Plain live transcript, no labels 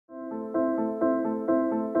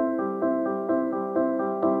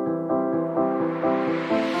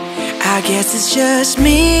I guess it's just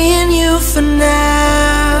me and you for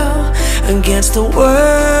now, against the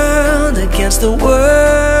world, against the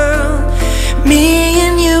world. Me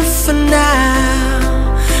and you for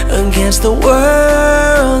now, against the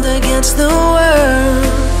world, against the world.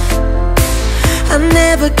 I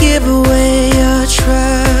never give away your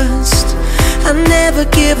trust, I never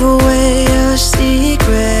give away your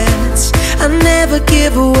secrets, I never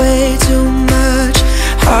give away too much.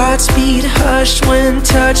 Hearts beat hushed when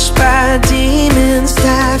touched by demons.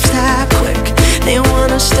 Stop, stop quick, they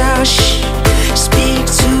wanna start. Shh, speak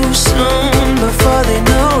too soon before they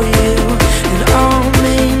know you. And all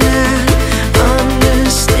may not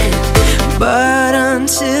understand, but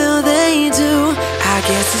until they do, I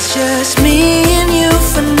guess it's just me and you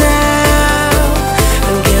for now,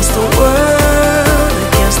 against the world,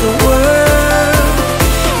 against the world.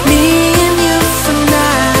 Me and you for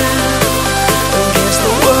now, against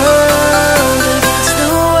the world, against the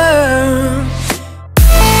world.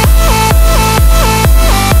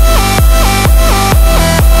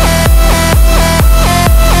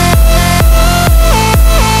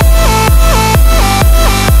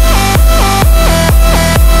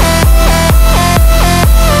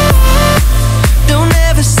 Don't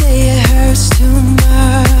ever say it hurts too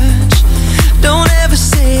much. Don't ever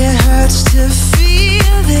say it hurts to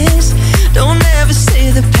feel this. Don't ever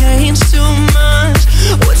say the pain's too much.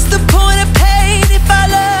 What's the point of pain if our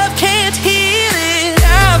love can't heal it?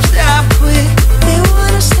 Stop, stop quick, they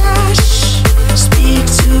wanna start. Shh, speak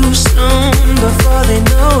too soon before they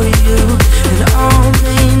know you. And all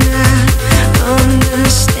may not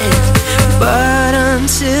understand, but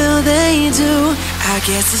until they do, I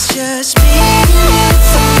guess it's just me and you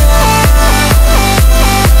for now.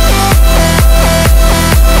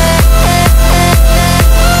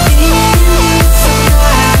 Me and you for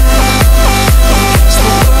now, against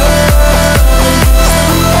the world, against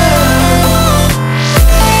the world.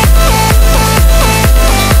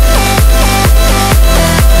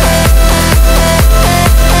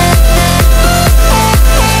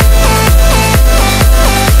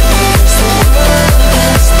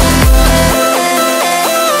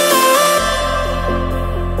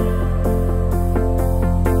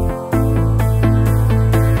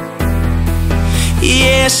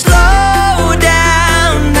 Yeah, slow